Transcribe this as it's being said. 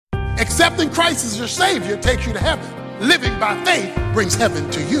Accepting Christ as your Savior takes you to heaven. Living by faith brings heaven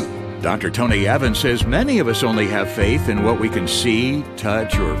to you. Dr. Tony Evans says many of us only have faith in what we can see,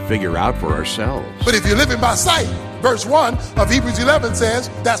 touch, or figure out for ourselves. But if you're living by sight, verse 1 of Hebrews 11 says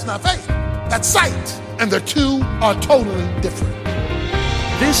that's not faith. That's sight. And the two are totally different.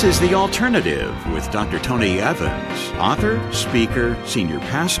 This is The Alternative with Dr. Tony Evans, author, speaker, senior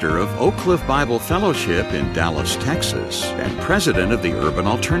pastor of Oak Cliff Bible Fellowship in Dallas, Texas, and president of the Urban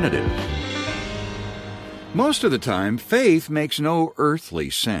Alternative. Most of the time, faith makes no earthly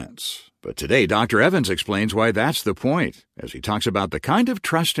sense. But today, Dr. Evans explains why that's the point, as he talks about the kind of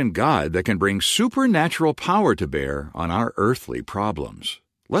trust in God that can bring supernatural power to bear on our earthly problems.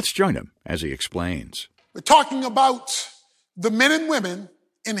 Let's join him as he explains. We're talking about the men and women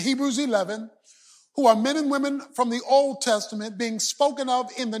in Hebrews 11, who are men and women from the Old Testament being spoken of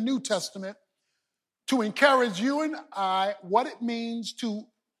in the New Testament to encourage you and I what it means to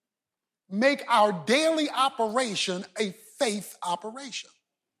make our daily operation a faith operation.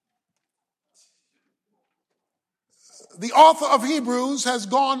 The author of Hebrews has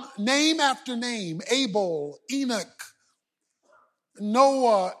gone name after name: Abel, Enoch,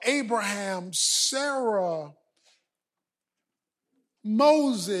 Noah, Abraham, Sarah,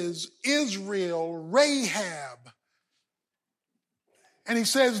 Moses, Israel, Rahab. And he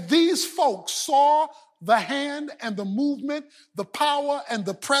says these folks saw the hand and the movement, the power and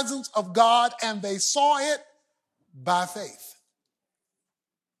the presence of God, and they saw it by faith.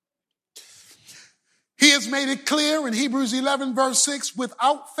 He has made it clear in Hebrews 11, verse 6,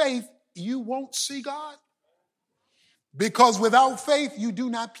 without faith, you won't see God. Because without faith, you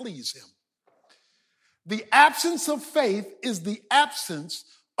do not please him. The absence of faith is the absence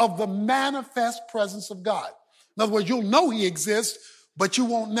of the manifest presence of God. In other words, you'll know he exists, but you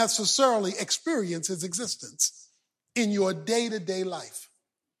won't necessarily experience his existence in your day-to-day life.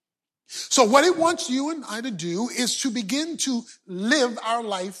 So what it wants you and I to do is to begin to live our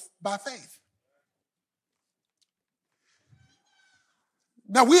life by faith.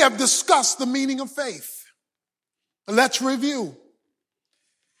 Now, we have discussed the meaning of faith. Let's review.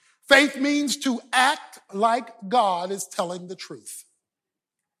 Faith means to act like God is telling the truth.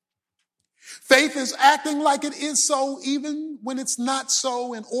 Faith is acting like it is so even when it's not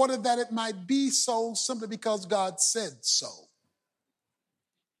so, in order that it might be so simply because God said so.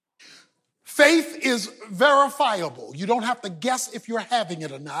 Faith is verifiable. You don't have to guess if you're having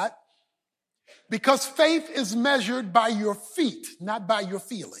it or not, because faith is measured by your feet, not by your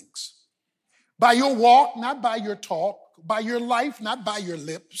feelings. By your walk, not by your talk. By your life, not by your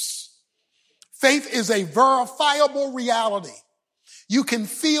lips. Faith is a verifiable reality. You can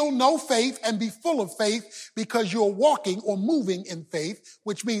feel no faith and be full of faith because you're walking or moving in faith,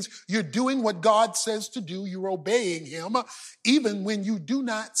 which means you're doing what God says to do. You're obeying him, even when you do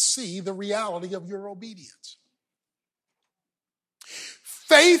not see the reality of your obedience.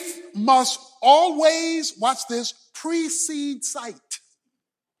 Faith must always, watch this, precede sight.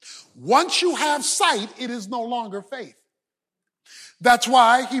 Once you have sight, it is no longer faith. That's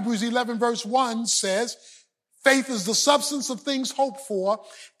why Hebrews 11 verse 1 says, faith is the substance of things hoped for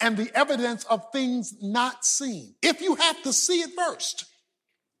and the evidence of things not seen. If you have to see it first,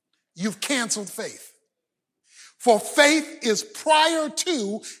 you've canceled faith. For faith is prior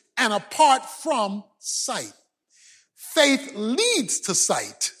to and apart from sight. Faith leads to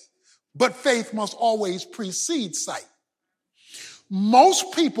sight, but faith must always precede sight.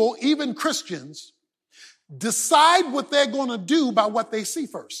 Most people, even Christians, decide what they're going to do by what they see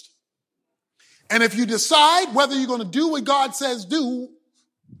first. And if you decide whether you're going to do what God says do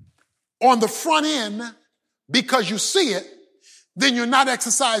on the front end because you see it, then you're not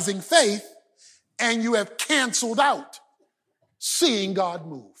exercising faith and you have canceled out seeing God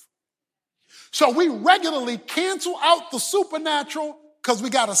move. So we regularly cancel out the supernatural because we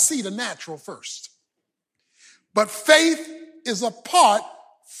got to see the natural first. But faith is apart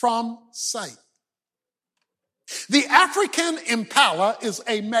from sight. The African impala is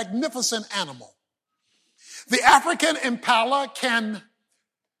a magnificent animal. The African impala can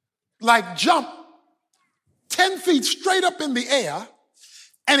jump 10 feet straight up in the air,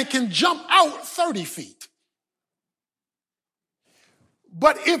 and it can jump out 30 feet.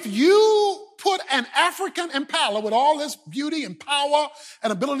 But if you put an African impala with all this beauty and power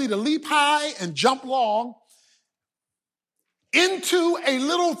and ability to leap high and jump long into a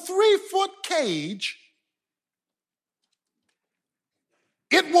little 3-foot cage,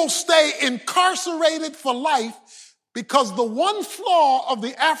 it will stay incarcerated for life because the one flaw of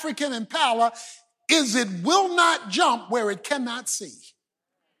the African impala is it will not jump where it cannot see.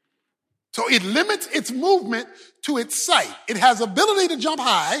 So it limits its movement to its sight. It has ability to jump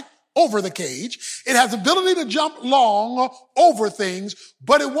high, over the cage. It has the ability to jump long over things,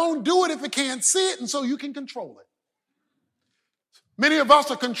 but it won't do it if it can't see it, and so you can control it. Many of us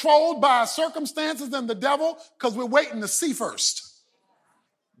are controlled by our circumstances and the devil because we're waiting to see first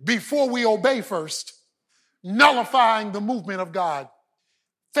before we obey first, nullifying the movement of God.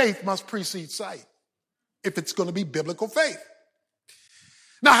 Faith must precede sight if it's going to be biblical faith.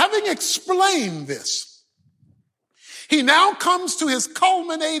 Now, having explained this, he now comes to his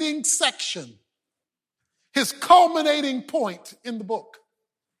culminating section, his culminating point in the book,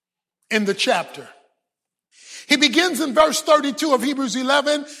 in the chapter. He begins in verse 32 of Hebrews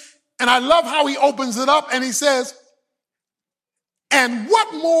 11, and I love how he opens it up, and he says, "And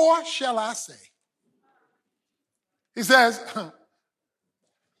what more shall I say?" He says,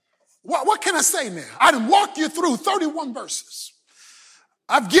 what can I say now? I done walked you through 31 verses.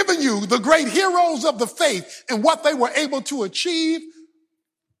 I've given you the great heroes of the faith and what they were able to achieve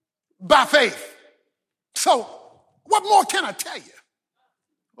by faith. So what more can I tell you?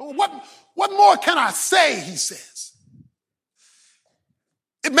 What more can I say, he says.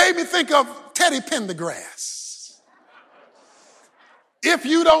 It made me think of Teddy Pendergrass. If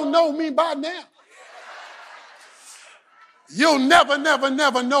you don't know me by now, you'll never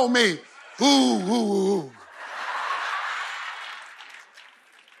know me. Ooh.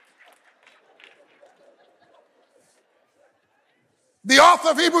 The author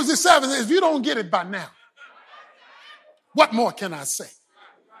of Hebrews 7 says, if you don't get it by now, what more can I say?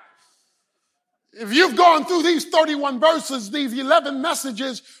 If you've gone through these 31 verses, these 11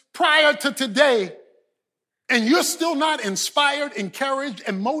 messages prior to today, and you're still not inspired, encouraged,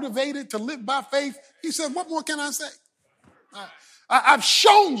 and motivated to live by faith, he said, what more can I say? I've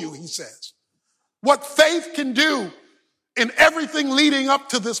shown you, he says, what faith can do in everything leading up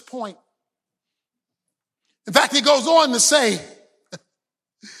to this point. In fact, he goes on to say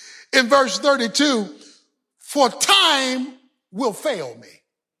in verse 32, for time will fail me.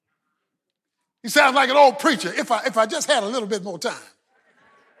 He sounds like an old preacher. If I just had a little bit more time.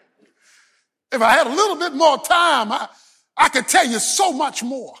 If I had a little bit more time, I could tell you so much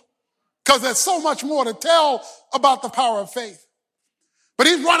more, because there's so much more to tell about the power of faith. But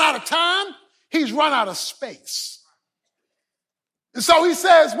he's run out of time. He's run out of space. And so he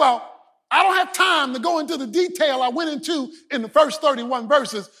says, well, I don't have time to go into the detail I went into in the first 31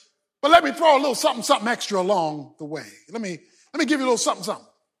 verses, but let me throw a little something extra along the way. Let me give you a little something.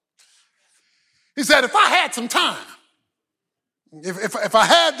 He said, if I had some time, if I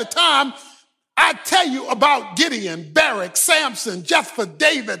had the time, I'd tell you about Gideon, Barak, Samson, Jephthah,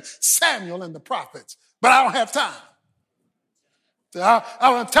 David, Samuel, and the prophets. But I don't have time. I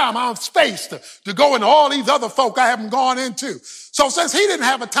don't have time. I don't have space to go into all these other folk I haven't gone into. So since he didn't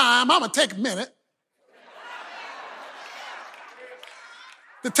have a time, I'm going to take a minute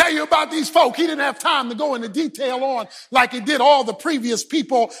to tell you about these folk he didn't have time to go into detail on like he did all the previous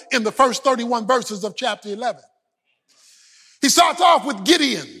people in the first 31 verses of chapter 11. He starts off with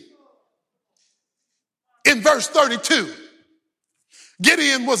Gideon in verse 32.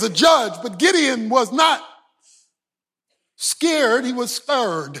 Gideon was a judge, but Gideon was not scared. He was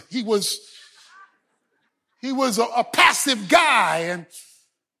stirred. He was a passive guy.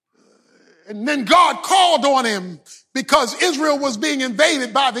 And then God called on him because Israel was being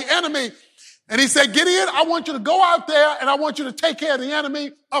invaded by the enemy. And he said, Gideon, I want you to go out there and I want you to take care of the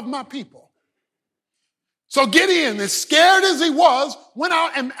enemy of my people. So Gideon, as scared as he was, went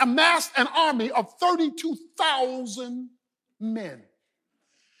out and amassed an army of 32,000 men.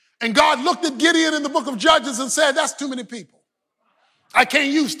 And God looked at Gideon in the book of Judges and said, that's too many people. I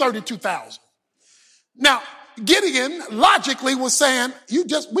can't use 32,000. Now, Gideon logically was saying, we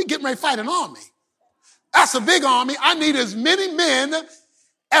getting ready to fight an army. That's a big army. I need as many men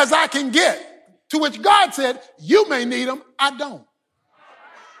as I can get. To which God said, you may need them. I don't.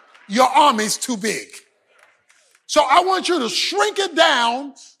 Your army's too big. So I want you to shrink it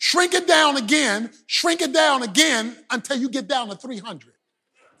down again until you get down to 300.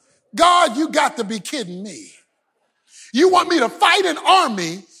 God, you got to be kidding me. You want me to fight an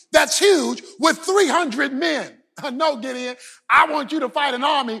army that's huge with 300 men? No, Gideon, I want you to fight an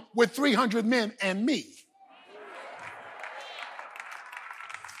army with 300 men and me.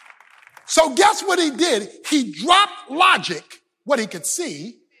 So guess what he did? He dropped logic, what he could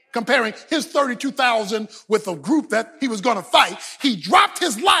see, comparing his 32,000 with a group that he was going to fight. He dropped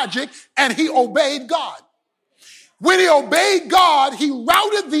his logic and he obeyed God. When he obeyed God, he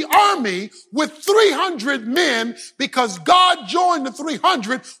routed the army with 300 men because God joined the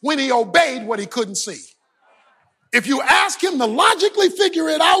 300 when he obeyed what he couldn't see. If you ask him to logically figure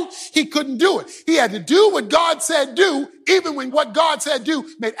it out, he couldn't do it. He had to do what God said do, even when what God said do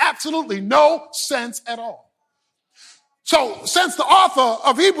made absolutely no sense at all. So since the author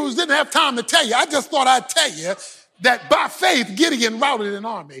of Hebrews didn't have time to tell you, I just thought I'd tell you that by faith, Gideon routed an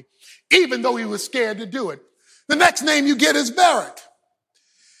army, even though he was scared to do it. The next name you get is Barak.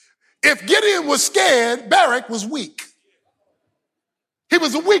 If Gideon was scared, Barak was weak. He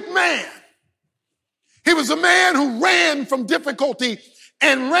was a weak man. He was a man who ran from difficulty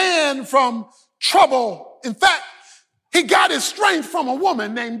and ran from trouble. In fact, he got his strength from a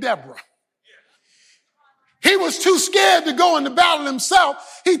woman named Deborah. He was too scared to go into battle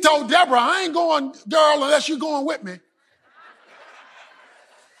himself. He told Deborah, I ain't going, girl, unless you're going with me.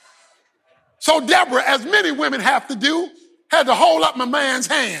 So Deborah, as many women have to do, had to hold up my man's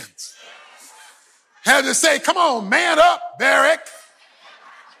hands. Had to say, come on, man up, Barak.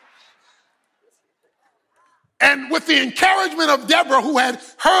 And with the encouragement of Deborah, who had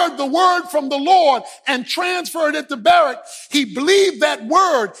heard the word from the Lord and transferred it to Barak, he believed that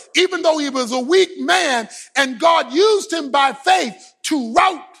word, even though he was a weak man, and God used him by faith to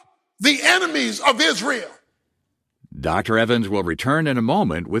rout the enemies of Israel. Dr. Evans will return in a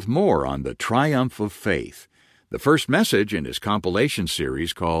moment with more on the triumph of faith, the first message in his compilation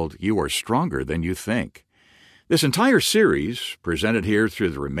series called You Are Stronger Than You Think. This entire series, presented here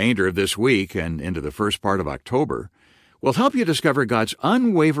through the remainder of this week and into the first part of October, will help you discover God's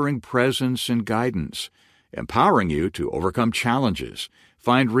unwavering presence and guidance, empowering you to overcome challenges,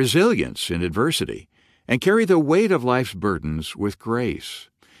 find resilience in adversity, and carry the weight of life's burdens with grace.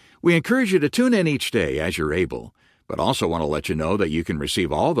 We encourage you to tune in each day as you're able, but also want to let you know that you can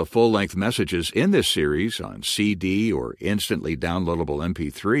receive all the full-length messages in this series on CD or instantly downloadable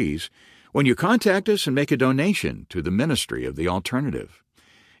MP3s when you contact us and make a donation to the ministry of The Alternative.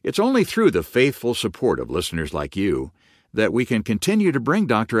 It's only through the faithful support of listeners like you that we can continue to bring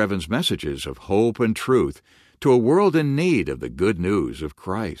Dr. Evans' messages of hope and truth to a world in need of the good news of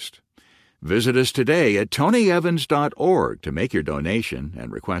Christ. Visit us today at tonyevans.org to make your donation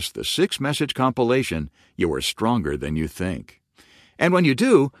and request the 6-message compilation, You Are Stronger Than You Think. And when you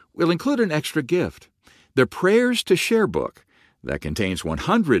do, we'll include an extra gift, the Prayers to Share book, that contains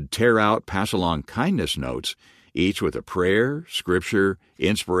 100 tear-out, pass-along kindness notes, each with a prayer, scripture,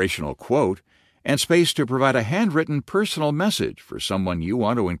 inspirational quote, and space to provide a handwritten personal message for someone you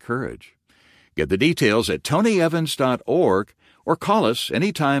want to encourage. Get the details at tonyevans.org or call us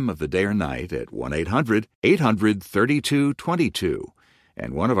any time of the day or night at 1-800-800-3222,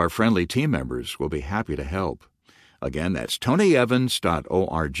 and one of our friendly team members will be happy to help. Again, that's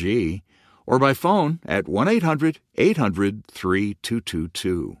tonyevans.org, or by phone at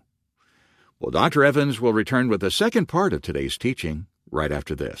 1-800-800-3222. Well, Dr. Evans will return with the second part of today's teaching right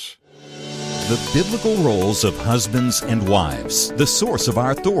after this. The biblical roles of husbands and wives, the source of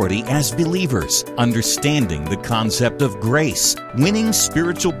our authority as believers, understanding the concept of grace, winning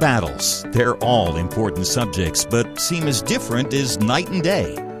spiritual battles. They're all important subjects, but seem as different as night and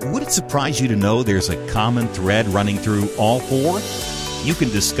day. Would it surprise you to know there's a common thread running through all four? You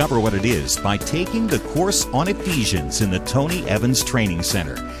can discover what it is by taking the course on Ephesians in the Tony Evans Training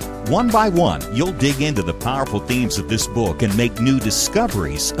Center. One by one, you'll dig into the powerful themes of this book and make new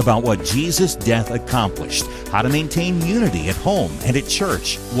discoveries about what Jesus' death accomplished, how to maintain unity at home and at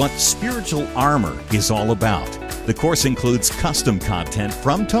church, what spiritual armor is all about. The course includes custom content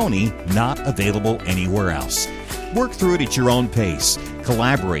from Tony, not available anywhere else. Work through it at your own pace.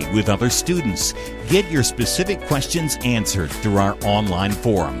 Collaborate with other students. Get your specific questions answered through our online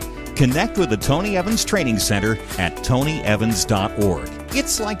forum. Connect with the Tony Evans Training Center at tonyevans.org.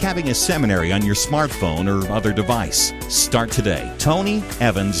 It's like having a seminary on your smartphone or other device. Start today.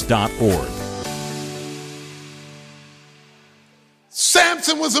 tonyevans.org.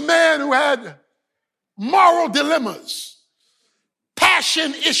 Samson was a man who had moral dilemmas,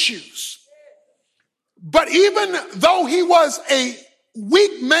 passion issues. But even though he was a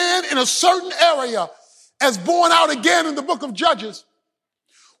weak man in a certain area, as borne out again in the book of Judges,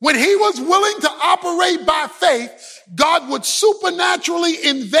 when he was willing to operate by faith, God would supernaturally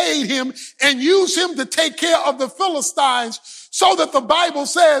invade him and use him to take care of the Philistines, so that the Bible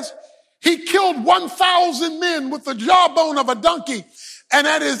says he killed 1,000 men with the jawbone of a donkey. And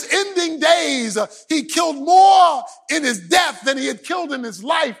at his ending days, he killed more in his death than he had killed in his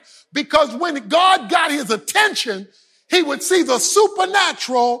life. Because when God got his attention, he would see the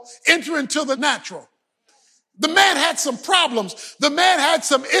supernatural enter into the natural. The man had some problems. The man had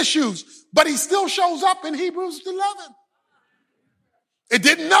some issues, but he still shows up in Hebrews 11. It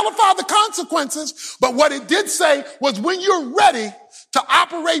didn't nullify the consequences, but what it did say was when you're ready to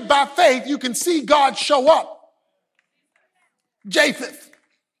operate by faith, you can see God show up. Japheth.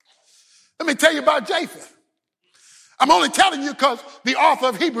 Let me tell you about Japheth. I'm only telling you because the author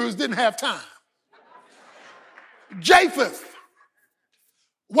of Hebrews didn't have time. Japheth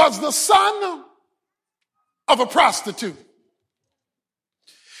was the son of a prostitute.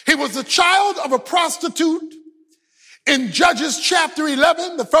 He was the child of a prostitute. In Judges chapter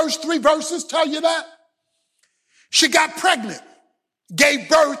 11, the first 3 verses tell you that. She got pregnant, gave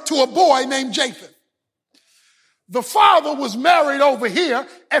birth to a boy named Japheth. The father was married over here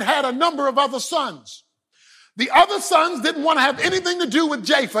and had a number of other sons. The other sons didn't want to have anything to do with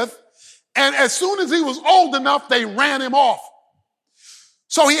Japheth, and as soon as he was old enough, they ran him off.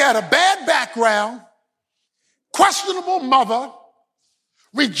 So he had a bad background, questionable mother,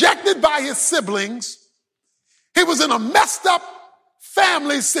 rejected by his siblings. He was in a messed up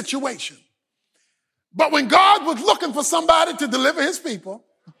family situation. But when God was looking for somebody to deliver his people,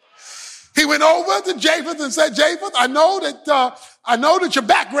 he went over to Japheth and said, Japheth, I know that your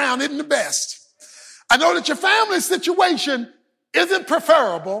background isn't the best. I know that your family situation isn't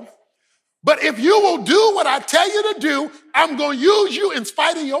preferable. But if you will do what I tell you to do, I'm going to use you in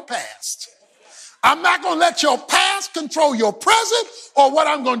spite of your past. I'm not going to let your past control your present or what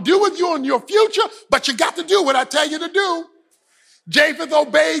I'm going to do with you in your future, but you got to do what I tell you to do. Japheth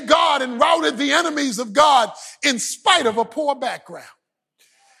obeyed God and routed the enemies of God in spite of a poor background.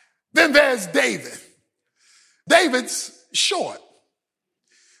 Then there's David. David's short.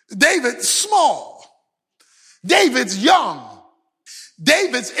 David's small. David's young.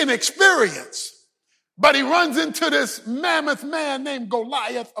 David's inexperienced. But he runs into this mammoth man named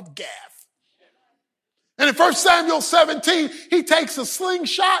Goliath of Gath. And in 1 Samuel 17, he takes a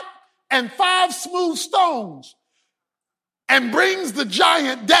slingshot and 5 smooth stones and brings the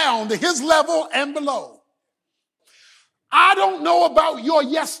giant down to his level and below. I don't know about your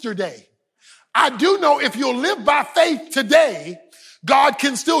yesterday. I do know if you'll live by faith today, God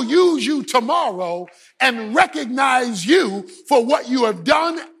can still use you tomorrow and recognize you for what you have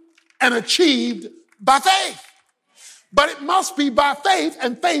done and achieved by faith. But it must be by faith,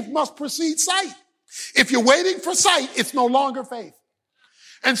 and faith must precede sight. If you're waiting for sight, it's no longer faith.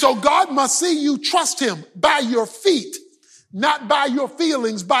 And so God must see you trust him by your feet, not by your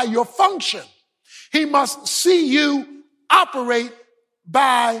feelings, by your function. He must see you operate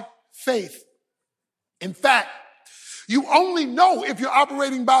by faith. In fact, you only know if you're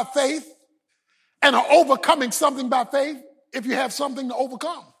operating by faith and are overcoming something by faith if you have something to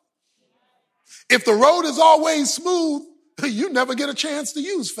overcome. If the road is always smooth, you never get a chance to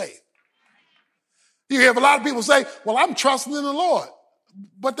use faith. You hear a lot of people say, well, I'm trusting in the Lord,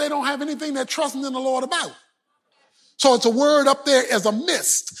 but they don't have anything they're trusting in the Lord about. So it's a word up there as a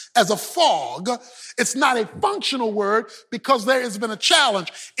mist, as a fog. It's not a functional word because there has been a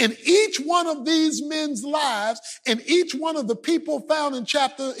challenge. In each one of these men's lives, in each one of the people found in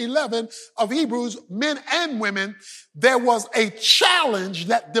chapter 11 of Hebrews, men and women, there was a challenge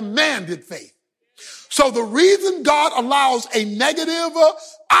that demanded faith. So the reason God allows a negative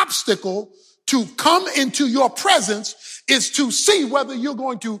obstacle to come into your presence is to see whether you're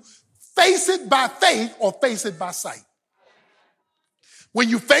going to face it by faith or face it by sight. When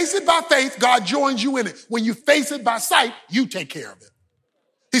you face it by faith, God joins you in it. When you face it by sight, you take care of it.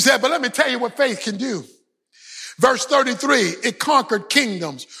 He said, but let me tell you what faith can do. Verse 33, it conquered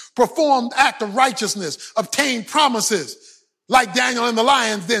kingdoms, performed act of righteousness, obtained promises. Like Daniel and the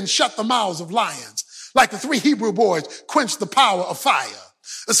lions, then shut the mouths of lions. Like the 3 Hebrew boys, quenched the power of fire.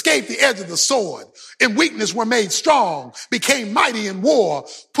 Escaped the edge of the sword. In weakness were made strong, became mighty in war,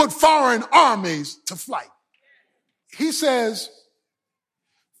 put foreign armies to flight. He says,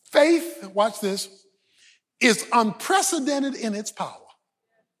 faith, watch this, is unprecedented in its power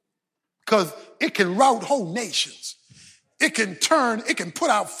because it can rout whole nations. It can turn, it can put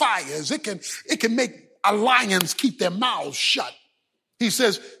out fires. It can make lions keep their mouths shut. He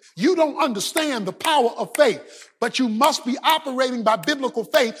says, you don't understand the power of faith, but you must be operating by biblical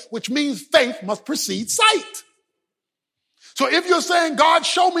faith, which means faith must precede sight. So if you're saying, God,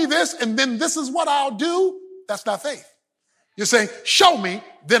 show me this, and then this is what I'll do, that's not faith. You're saying, show me,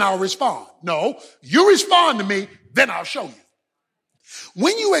 then I'll respond. No, you respond to me, then I'll show you.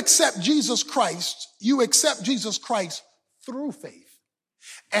 When you accept Jesus Christ, you accept Jesus Christ through faith.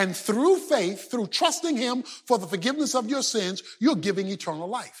 And through faith, through trusting him for the forgiveness of your sins, you're giving eternal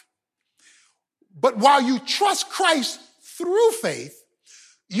life. But while you trust Christ through faith,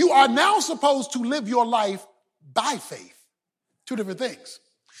 you are now supposed to live your life by faith. 2 different things.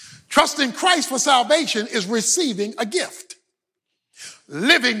 Trusting Christ for salvation is receiving a gift.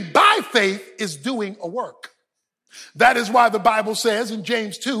 Living by faith is doing a work. That is why the Bible says in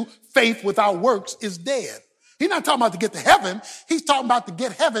James 2, faith without works is dead. He's not talking about to get to heaven. He's talking about to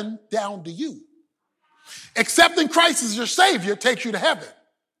get heaven down to you. Accepting Christ as your Savior takes you to heaven.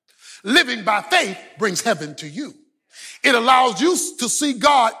 Living by faith brings heaven to you. It allows you to see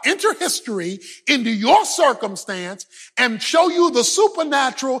God enter history into your circumstance and show you the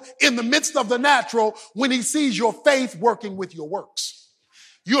supernatural in the midst of the natural when he sees your faith working with your works.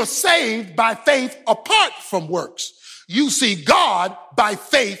 You're saved by faith apart from works. You see God by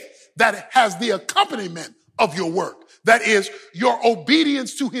faith that has the accompaniment of your work. That is your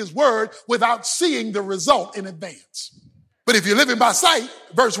obedience to his word without seeing the result in advance. But if you're living by sight,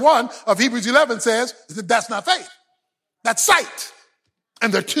 verse 1 of Hebrews 11 says that that's not faith. That's sight.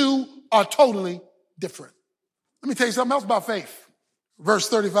 And the two are totally different. Let me tell you something else about faith. Verse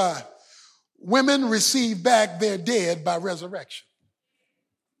 35. Women receive back their dead by resurrection.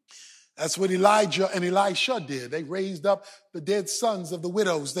 That's what Elijah and Elisha did. They raised up the dead sons of the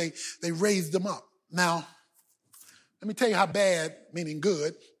widows. They raised them up. Now, let me tell you how bad, meaning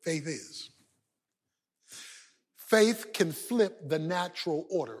good, faith is. Faith can flip the natural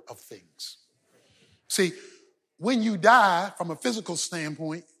order of things. See, when you die from a physical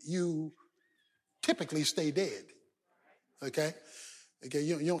standpoint, you typically stay dead. Okay?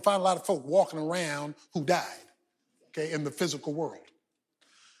 You don't find a lot of folk walking around who died, okay, in the physical world.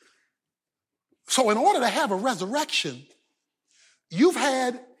 So in order to have a resurrection, you've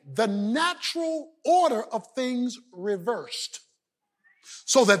had the natural order of things reversed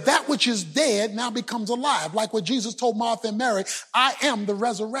so that which is dead now becomes alive. Like what Jesus told Martha and Mary, I am the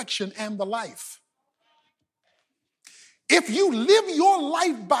resurrection and the life. If you live your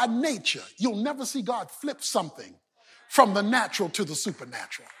life by nature, you'll never see God flip something from the natural to the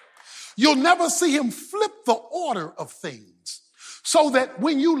supernatural. You'll never see him flip the order of things so that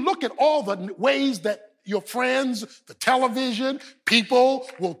when you look at all the ways that your friends, the television, people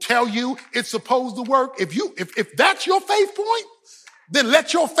will tell you it's supposed to work. If that's your faith point, then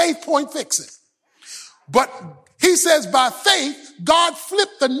let your faith point fix it. But he says by faith, God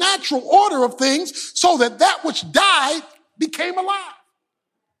flipped the natural order of things so that which died became alive.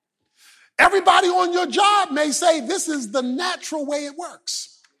 Everybody on your job may say this is the natural way it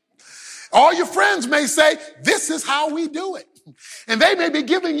works. All your friends may say this is how we do it. And they may be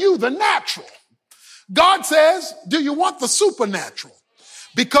giving you the natural. God says, do you want the supernatural?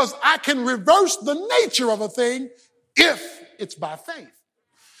 Because I can reverse the nature of a thing if it's by faith.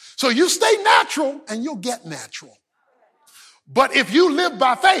 So you stay natural and you'll get natural. But if you live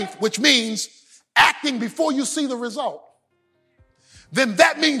by faith, which means acting before you see the result, then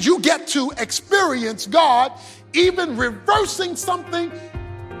that means you get to experience God even reversing something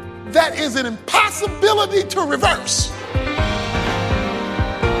that is an impossibility to reverse.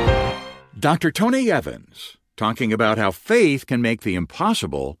 Dr. Tony Evans, talking about how faith can make the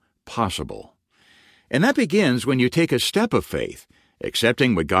impossible possible. And that begins when you take a step of faith,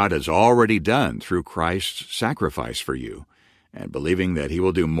 accepting what God has already done through Christ's sacrifice for you, and believing that he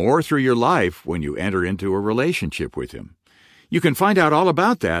will do more through your life when you enter into a relationship with him. You can find out all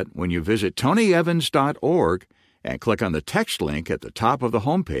about that when you visit tonyevans.org and click on the text link at the top of the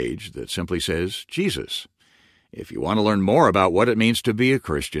homepage that simply says Jesus. If you want to learn more about what it means to be a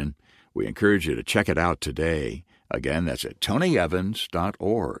Christian, we encourage you to check it out today. Again, that's at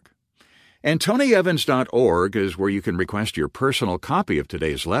tonyevans.org. And tonyevans.org is where you can request your personal copy of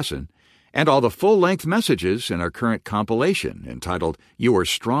today's lesson and all the full-length messages in our current compilation entitled You Are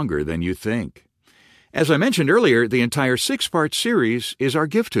Stronger Than You Think. As I mentioned earlier, the entire 6-part series is our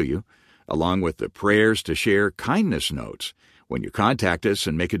gift to you, along with the Prayers to Share kindness notes when you contact us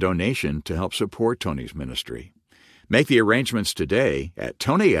and make a donation to help support Tony's ministry. Make the arrangements today at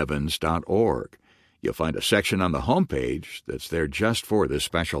tonyevans.org. You'll find a section on the homepage that's there just for this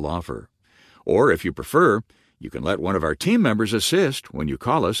special offer. Or if you prefer, you can let one of our team members assist when you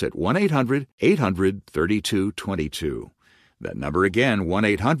call us at 1-800-800-3222. That number again,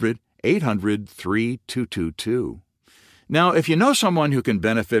 1-800-800-3222. Now, if you know someone who can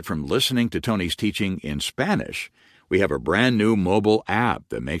benefit from listening to Tony's teaching in Spanish, we have a brand new mobile app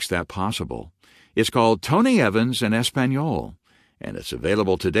that makes that possible. It's called Tony Evans in Espanol, and it's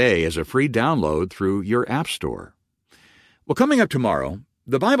available today as a free download through your app store. Well, coming up tomorrow,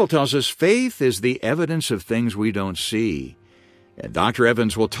 the Bible tells us faith is the evidence of things we don't see. And Dr.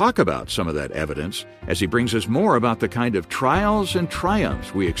 Evans will talk about some of that evidence as he brings us more about the kind of trials and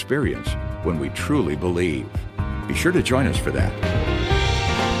triumphs we experience when we truly believe. Be sure to join us for that.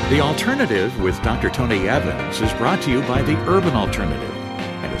 The Alternative with Dr. Tony Evans is brought to you by the Urban Alternative,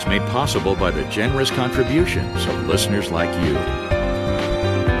 and is made possible by the generous contributions of listeners like you.